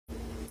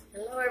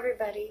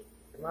everybody.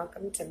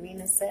 Welcome to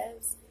Meena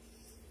Says.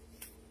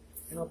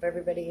 I hope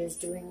everybody is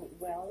doing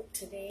well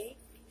today.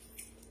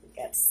 We've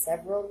got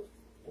several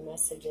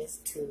messages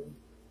to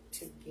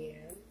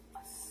give.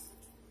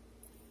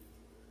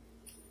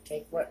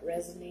 Take what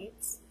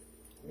resonates,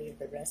 leave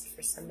the rest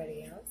for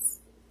somebody else.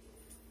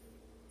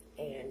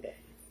 And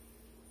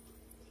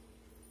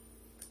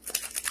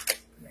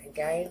my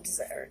guides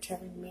are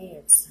telling me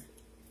it's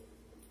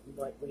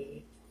what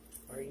we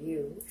or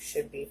you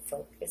should be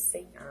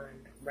focusing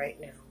on right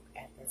now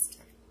at this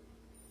time.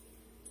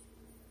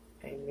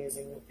 I'm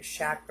using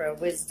chakra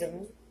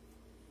wisdom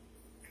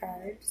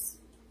cards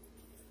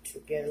to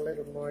get a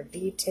little more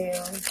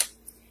detail.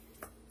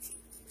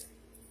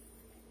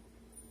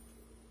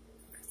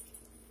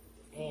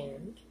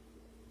 And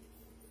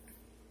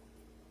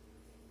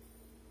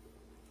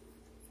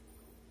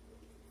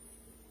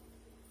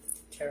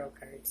tarot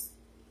cards.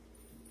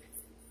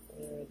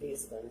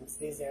 These ones.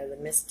 These are the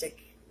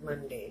Mystic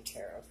Monday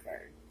tarot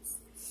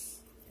cards.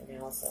 And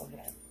I also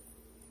have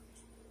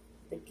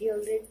the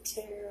Gilded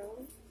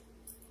Tarot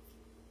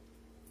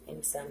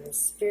and some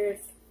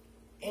spirit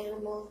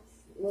animal.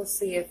 We'll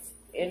see if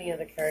any of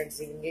the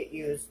cards even get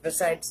used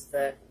besides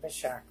the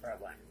chakra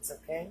ones,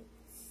 okay?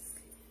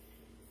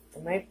 I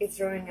might be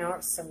throwing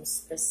out some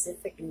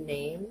specific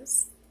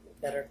names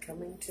that are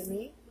coming to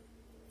me.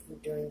 I'm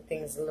doing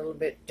things a little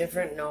bit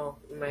different. No,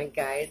 my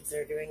guides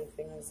are doing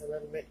things a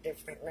little bit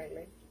different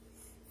lately.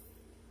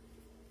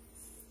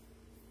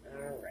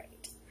 All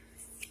right.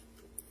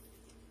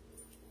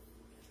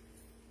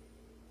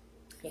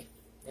 Yeah,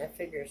 that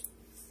figures.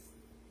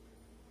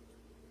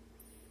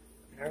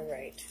 All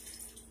right.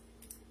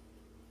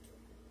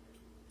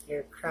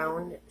 Your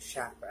crown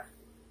chakra.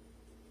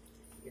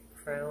 Your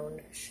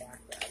crown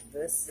chakra.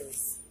 This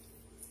is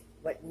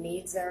what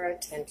needs our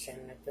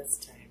attention at this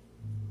time.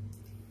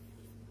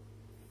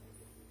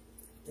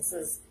 This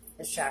is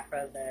the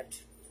chakra that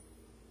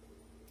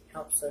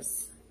helps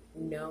us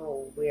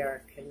know we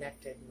are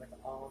connected with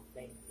all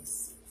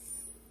things.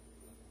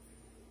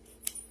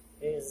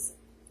 It is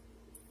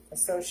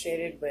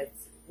associated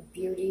with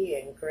beauty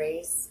and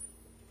grace,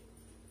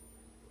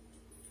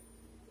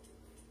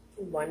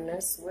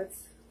 oneness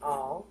with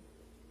all,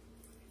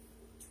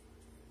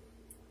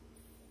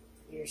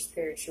 your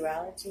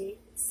spirituality,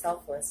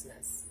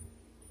 selflessness,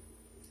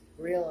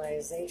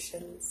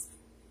 realizations,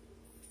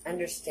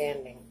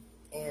 understanding,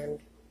 and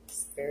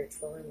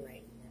spiritual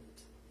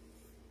enlightenment.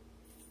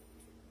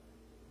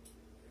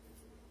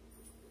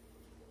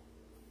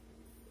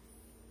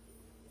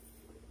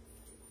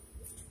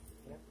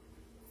 Yep.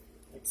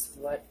 It's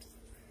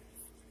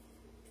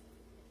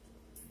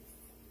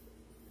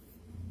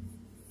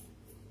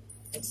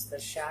the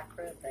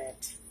chakra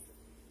that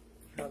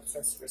helps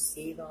us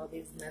receive all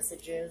these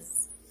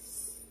messages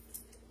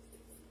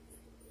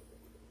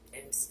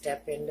and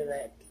step into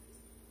that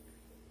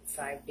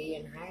 5D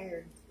and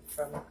higher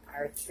from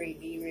our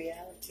 3D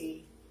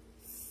reality.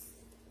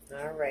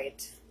 All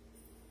right.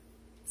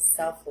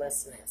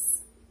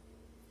 Selflessness.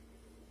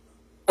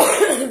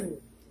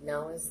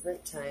 Now is the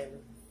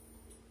time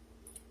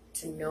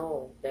to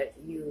know that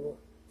you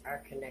are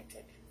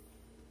connected.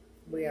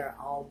 We are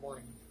all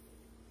one.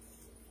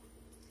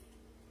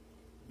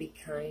 Be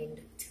kind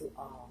to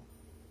all.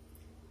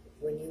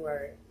 When you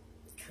are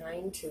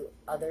kind to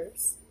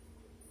others,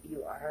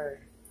 you are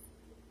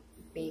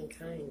being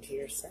kind to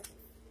yourself.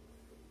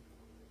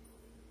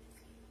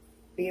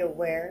 Be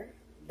aware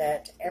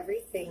that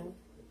everything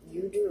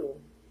you do,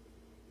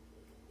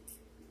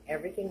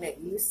 everything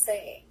that you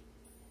say,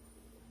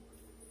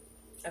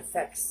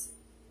 affects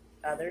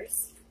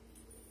others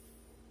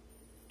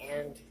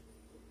and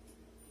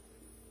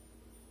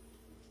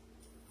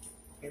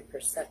your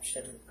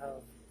perception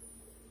of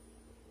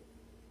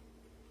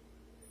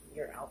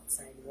your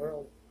outside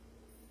world.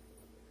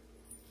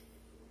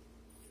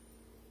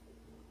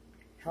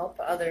 Help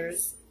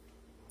others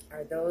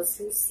are those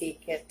who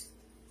seek it.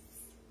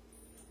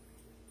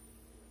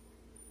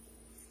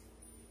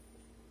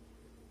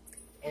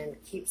 And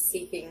keep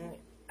seeking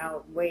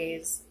out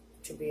ways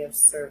to be of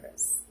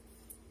service.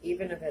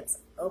 Even if it's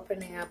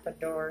opening up a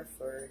door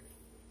for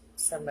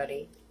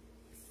somebody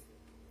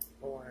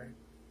or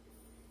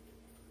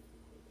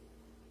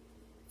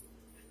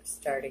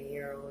starting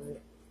your own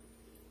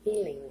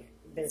healing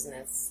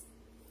business,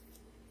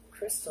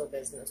 crystal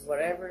business,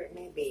 whatever it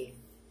may be.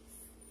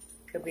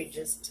 Could be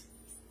just,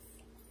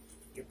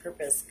 your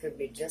purpose could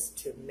be just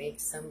to make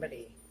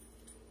somebody,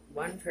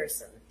 one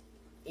person,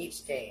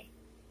 each day,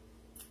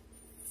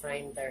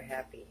 find they're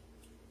happy.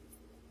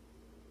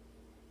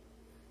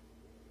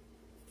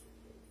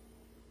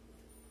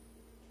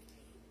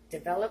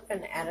 Develop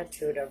an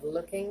attitude of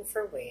looking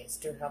for ways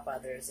to help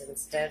others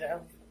instead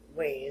of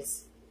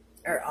ways,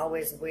 or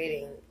always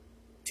waiting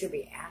to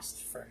be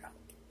asked for help.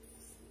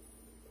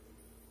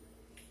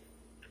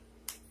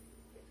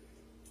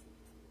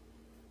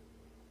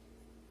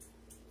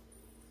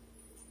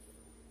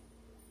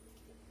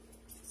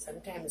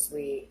 Sometimes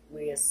we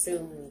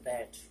assume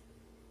that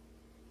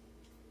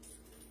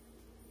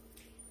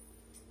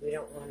we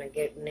don't want to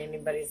get in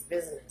anybody's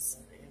business,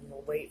 and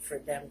we'll wait for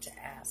them to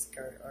ask,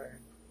 or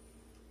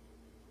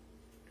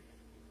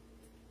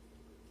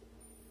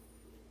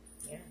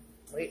yeah,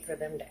 wait for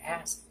them to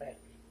ask. But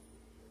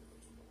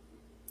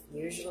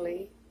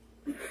usually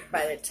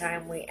by the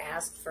time we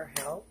ask for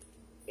help,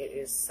 it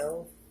is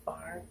so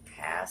far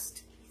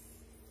past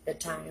the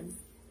time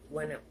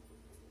when it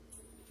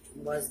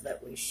was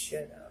that we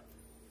should have.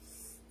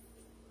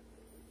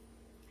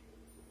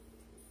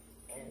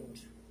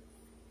 And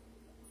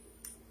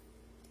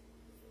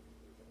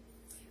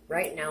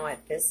right now,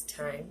 at this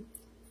time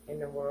in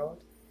the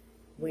world,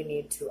 we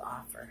need to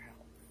offer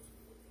help.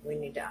 We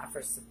need to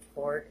offer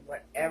support,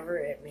 whatever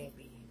it may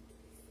be.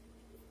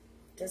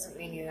 Doesn't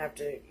mean you have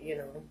to,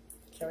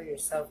 kill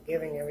yourself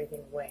giving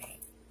everything away.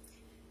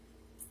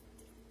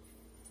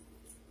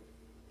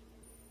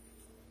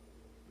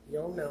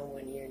 You'll know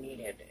when you're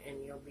needed,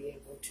 and you'll be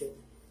able to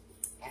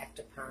act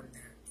upon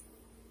that.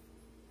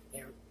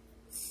 Yeah.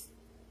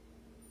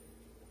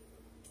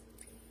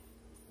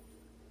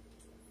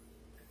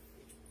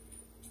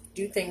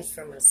 Do things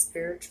from a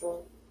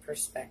spiritual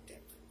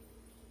perspective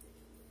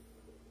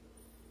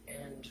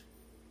and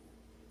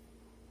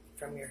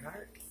from your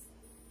heart.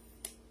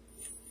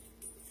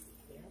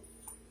 Yeah.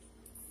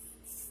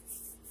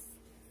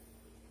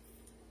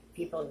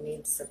 People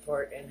need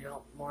support and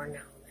help more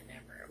now than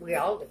ever. We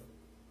all do.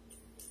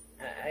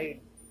 I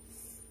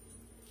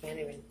can't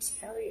even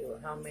tell you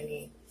how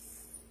many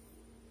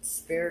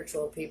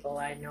spiritual people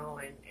I know,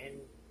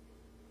 and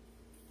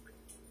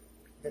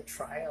the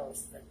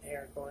trials that they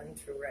are going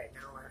through right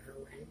now are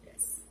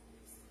horrendous.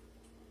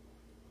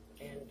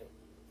 And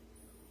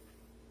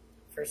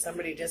for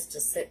somebody just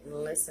to sit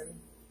and listen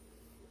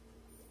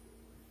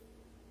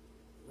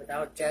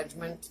without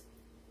judgment,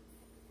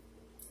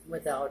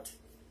 without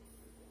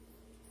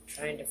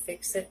trying to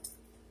fix it,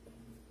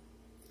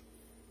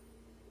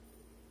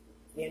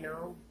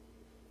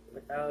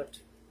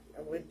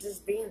 with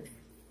just being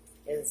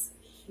there is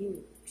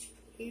huge,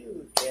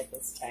 huge at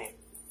this time.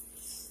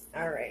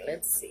 All right,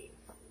 let's see.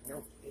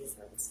 Nope, these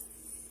ones.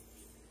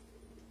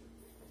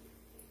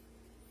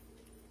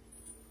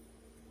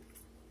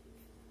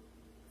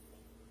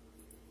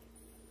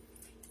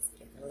 It's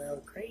getting a little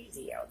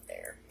crazy out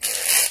there.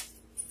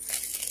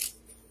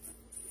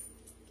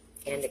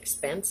 And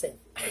expensive.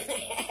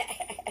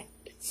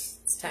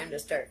 It's time to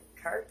start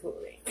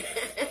carpooling.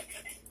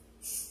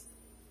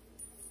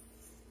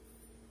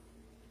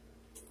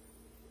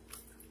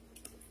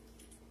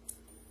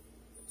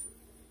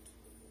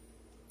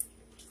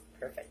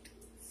 Perfect.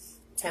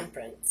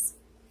 Temperance.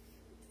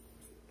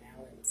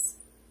 Balance.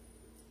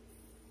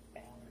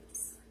 Yeah.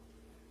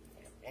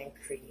 And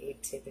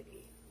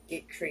creativity.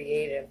 Get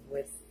creative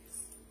with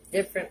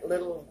different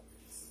little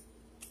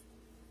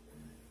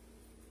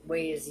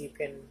ways you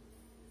can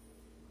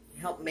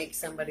help make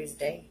somebody's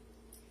day.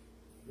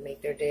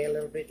 Make their day a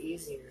little bit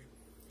easier.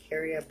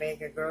 Carry a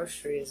bag of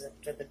groceries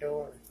up to the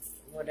door.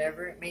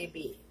 Whatever it may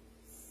be.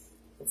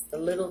 It's the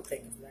little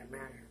things that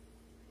matter.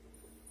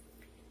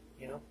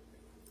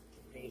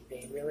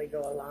 They really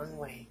go a long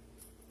way.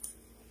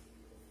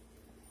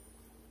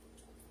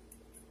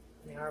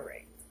 All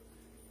right.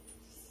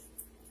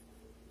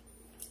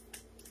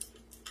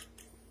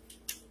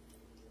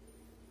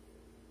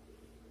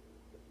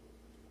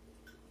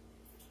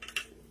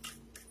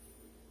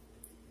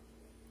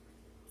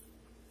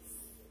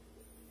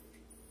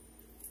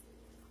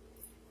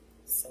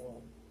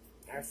 So,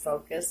 our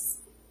focus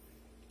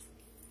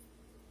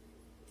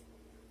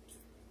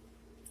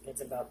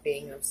is about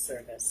being of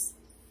service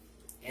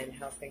and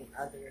helping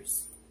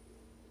others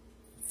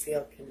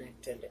feel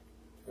connected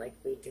like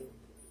we do,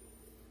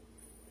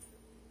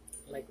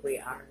 like we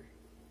are.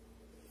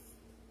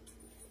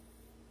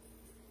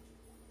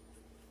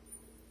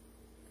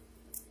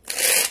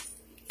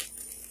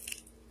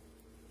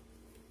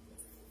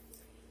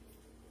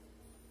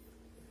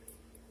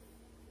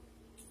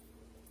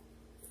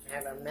 I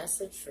have a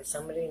message for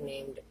somebody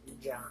named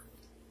John.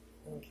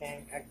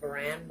 Okay, a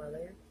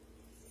grandmother,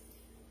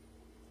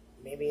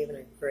 maybe even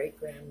a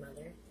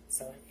great-grandmother,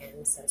 so an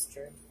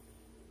ancestor.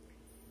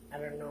 I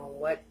don't know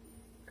what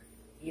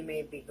you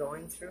may be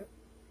going through,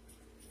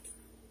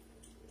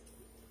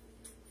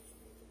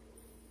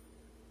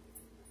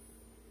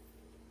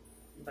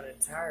 but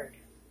it's hard.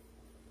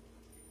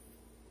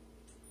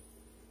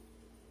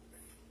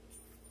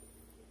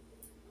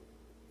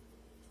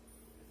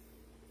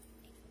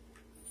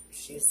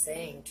 She's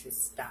saying to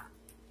stop.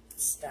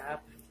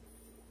 Stop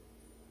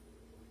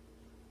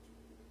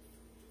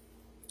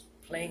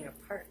playing a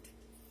part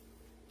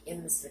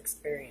in this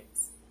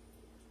experience.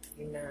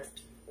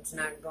 It's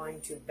not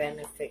going to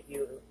benefit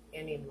you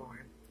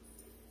anymore.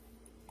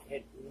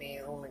 It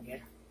may only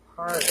get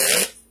harder.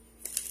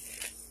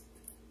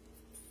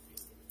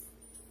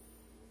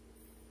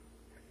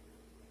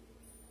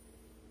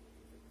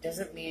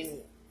 Doesn't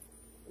mean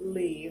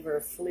leave or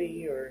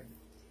flee, or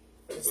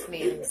just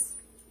means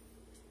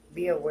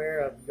be aware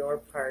of your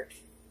part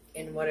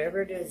in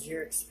whatever it is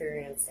you're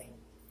experiencing.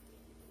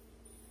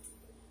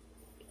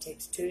 It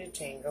takes two to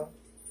tango,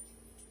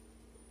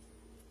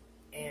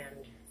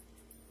 and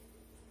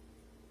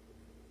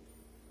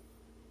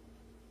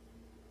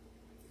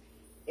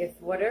if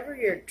whatever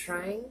you're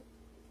trying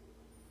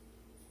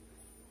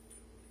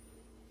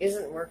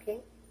isn't working,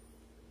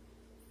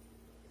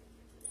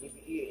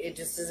 it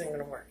just isn't going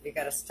to work. You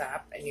got to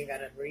stop and you got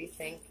to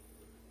rethink.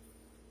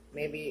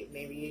 Maybe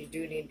you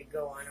do need to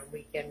go on a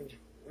weekend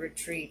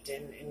retreat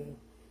and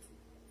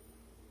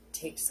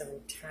take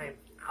some time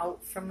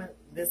out from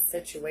this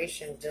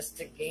situation just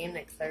to gain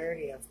a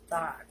clarity of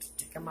thought,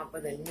 to come up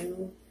with a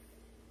new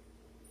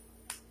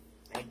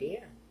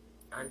idea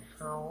on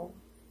how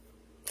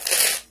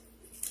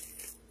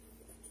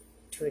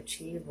to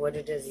achieve what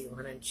it is you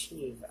want to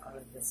achieve out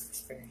of this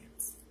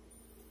experience.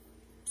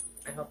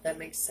 I hope that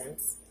makes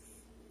sense.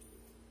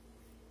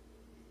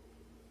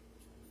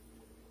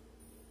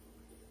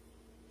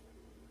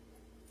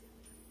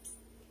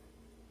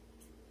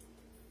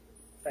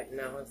 But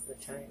now is the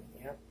time.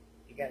 Yep.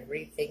 You got to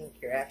rethink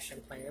your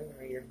action plan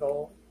or your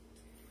goal.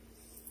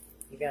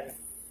 You got to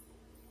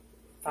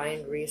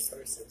find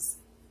resources,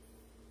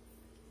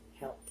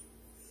 help.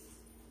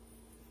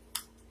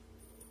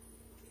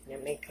 And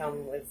it may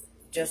come with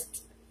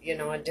just,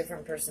 a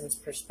different person's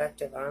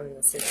perspective on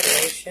the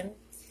situation,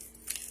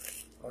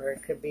 or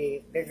it could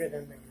be bigger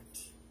than that.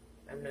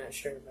 I'm not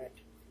sure, but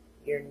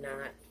you're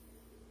not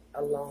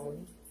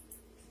alone.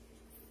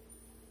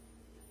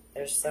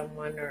 There's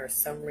someone or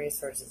some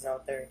resources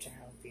out there to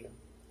help you.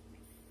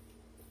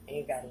 And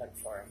you gotta look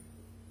for them.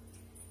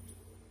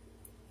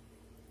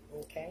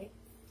 Okay?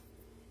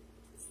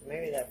 So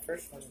maybe that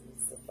first one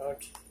is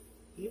about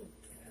you.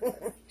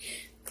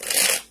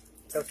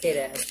 It's okay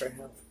to ask for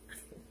help.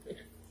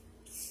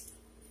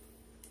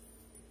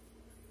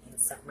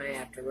 It's something I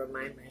have to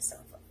remind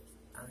myself of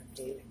on a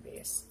daily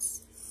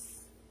basis.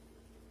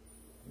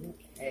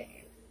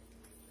 Okay.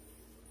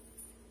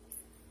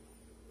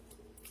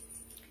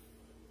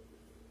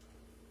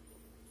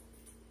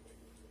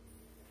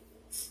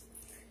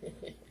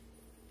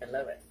 I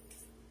love it.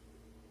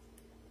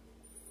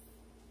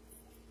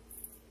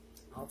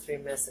 All three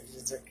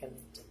messages are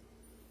connected.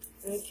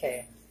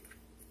 Okay.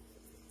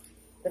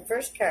 The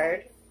first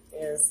card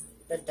is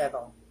the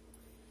Devil.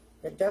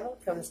 The Devil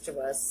comes to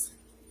us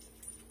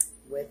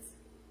with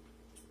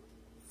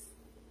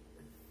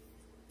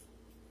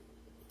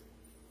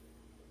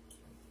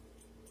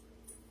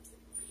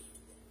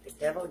the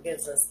Devil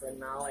gives us the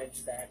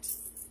knowledge that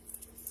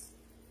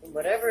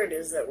whatever it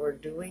is that we're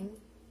doing,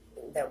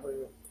 that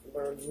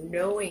we're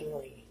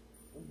knowingly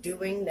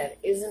doing that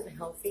isn't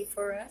healthy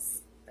for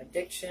us,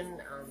 addiction,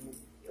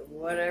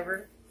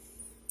 whatever,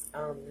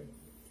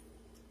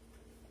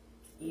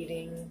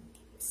 eating,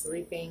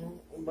 sleeping,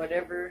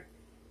 whatever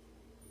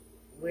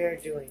we're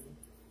doing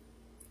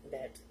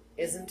that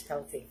isn't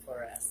healthy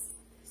for us,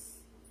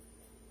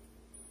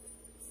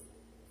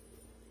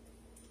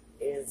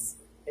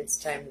 it's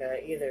time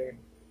to either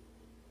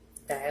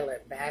dial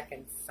it back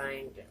and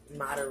find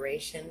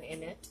moderation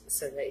in it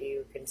so that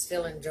you can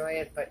still enjoy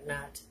it, but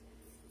not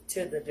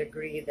to the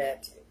degree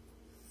that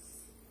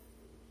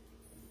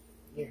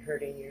you're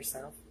hurting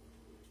yourself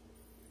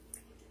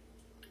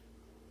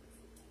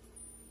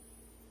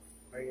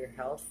or your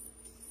health,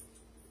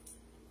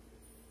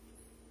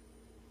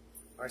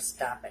 or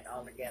stop it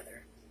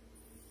altogether.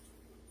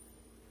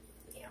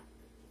 Yeah.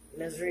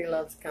 Misery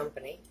loves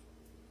company,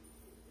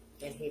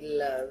 and he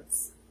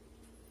loves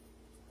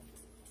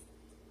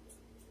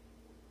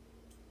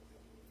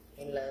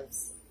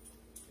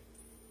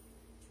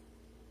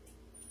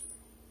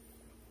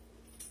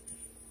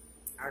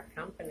our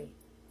company.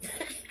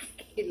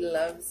 He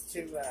loves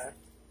to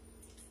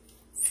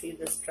see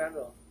the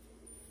struggle,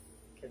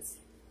 because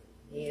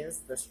he is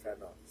the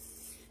struggle.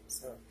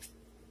 So,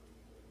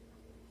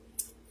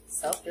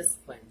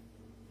 self-discipline.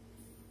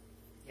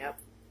 Yep,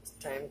 it's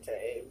time to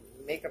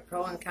make a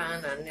pro and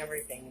con on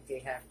everything if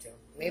you have to.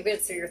 Maybe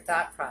it's your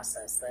thought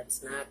process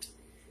that's not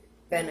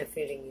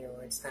benefiting you,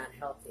 or it's not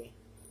healthy.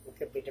 It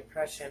could be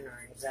depression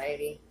or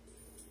anxiety.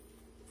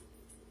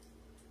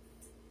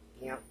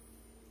 Yep.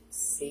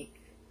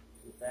 Seek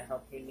the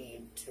help you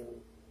need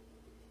to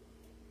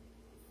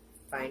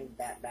find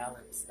that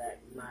balance, that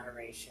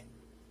moderation.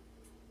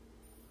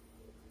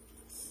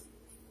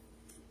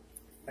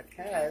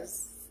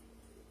 Because,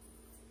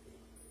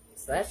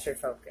 so that's your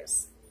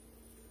focus.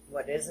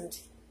 What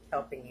isn't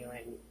helping you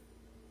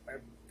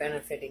or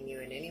benefiting you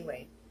in any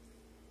way,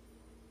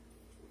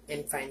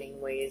 and finding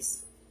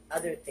ways,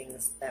 other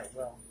things that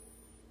will.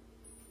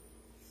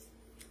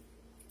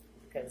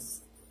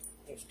 Because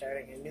you're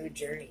starting a new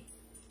journey.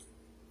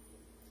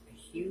 A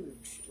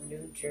huge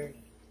new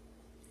journey.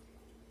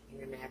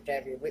 You're going to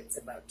have your wits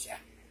about you.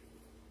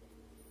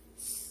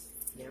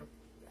 Yeah.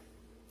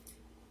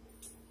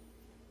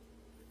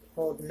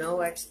 Hold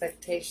no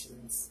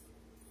expectations.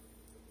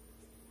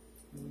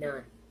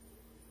 None.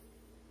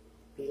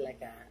 Be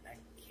like a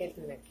kid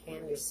in a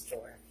candy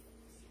store.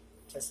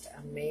 Just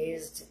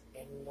amazed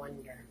in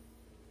wonder.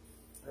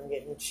 I'm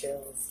getting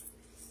chills.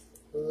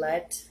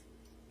 Let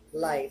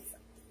life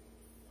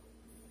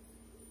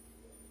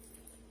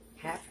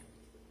happen.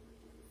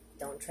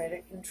 Don't try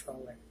to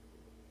control it.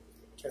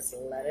 Just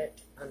let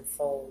it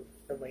unfold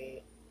the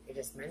way it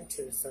is meant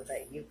to, so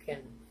that you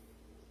can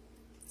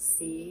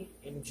see,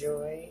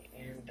 enjoy,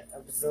 and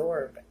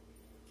absorb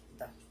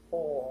the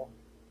whole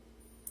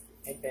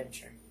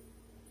adventure,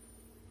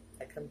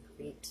 the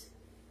complete,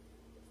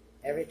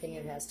 everything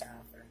it has to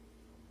offer.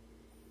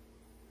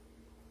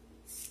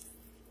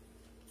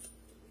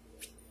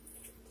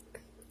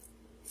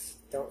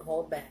 Don't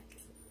hold back.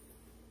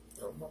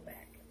 Don't hold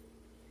back.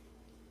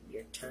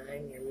 Your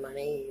time, your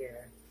money,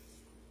 your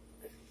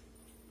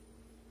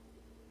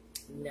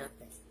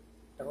nothing.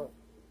 Don't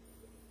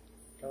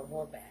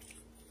hold back.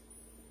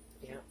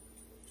 Yeah.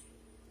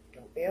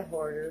 Don't be a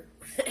hoarder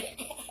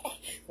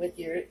with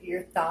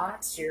your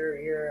thoughts,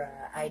 your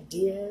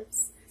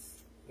ideas,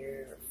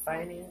 your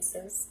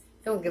finances.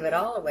 Don't give it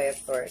all away,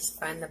 of course.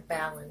 Find the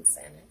balance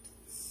in it.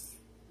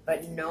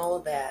 But know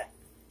that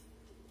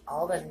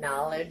all the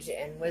knowledge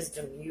and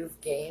wisdom you've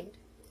gained,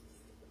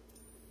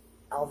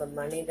 all the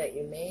money that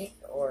you make,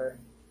 or,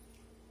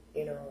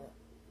 you know,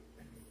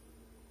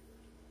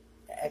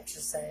 the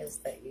exercise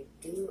that you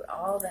do,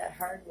 all that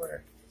hard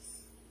work,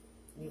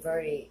 you've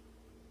already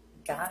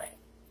got it.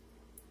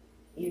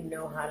 You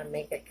know how to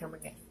make it come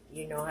again.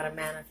 You know how to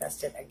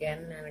manifest it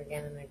again and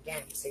again and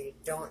again. So you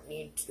don't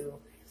need to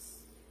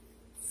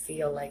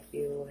feel like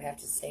you have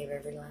to save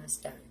every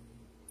last dime.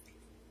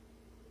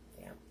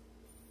 Yeah.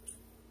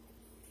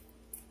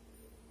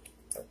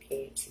 It's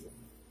okay to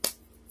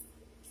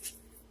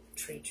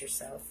treat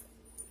yourself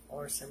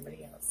or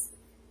somebody else.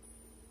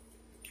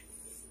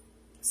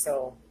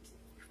 So,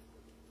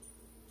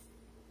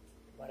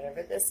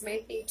 whatever this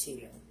may be to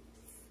you,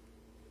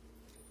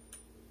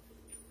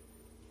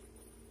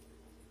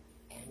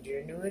 and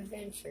your new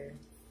adventure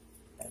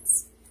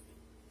that's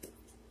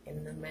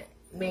in the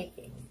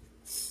making,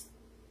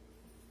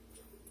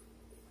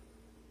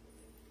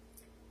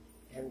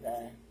 and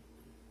the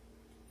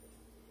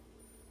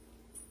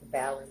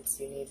balance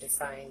you need to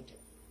find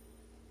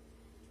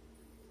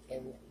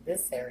in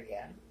this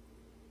area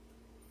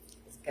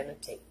is going to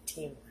take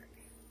teamwork.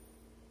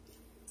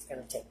 It's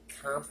going to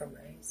take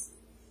compromise.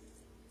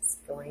 It's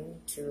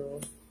going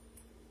to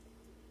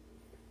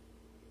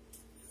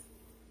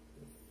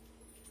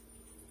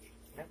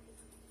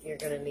you're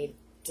going to need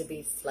to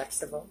be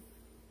flexible,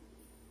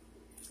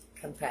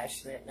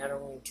 compassionate, not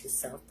only to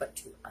self but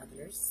to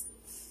others,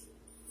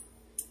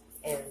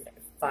 and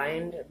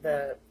find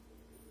the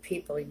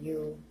people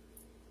you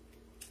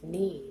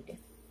need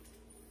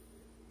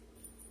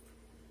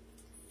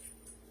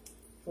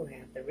who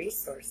have the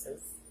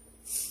resources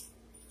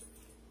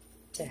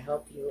to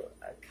help you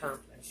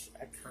accomplish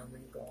a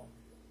common goal.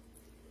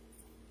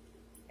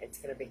 It's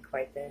going to be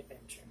quite the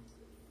adventure.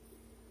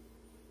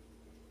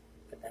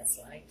 But that's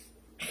life.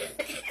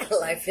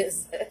 Life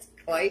is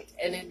quite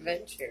an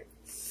adventure.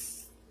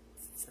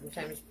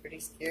 Sometimes pretty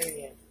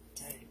scary at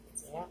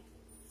times. Yeah.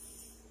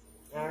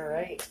 All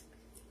right.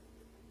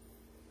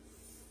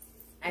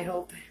 I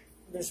hope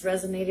this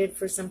resonated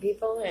for some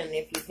people, and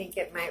if you think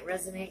it might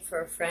resonate for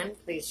a friend,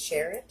 please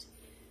share it.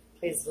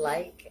 Please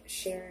like,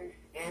 share,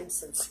 and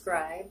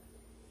subscribe.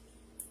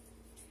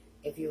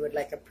 If you would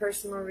like a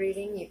personal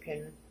reading, you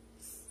can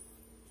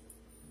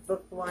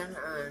book one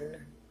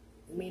on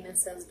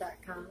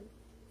meenasays.com.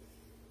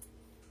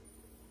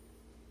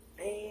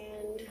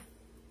 And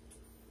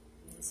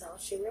that's all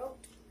she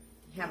wrote.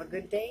 Have a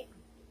good day,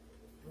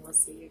 and we'll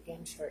see you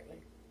again shortly.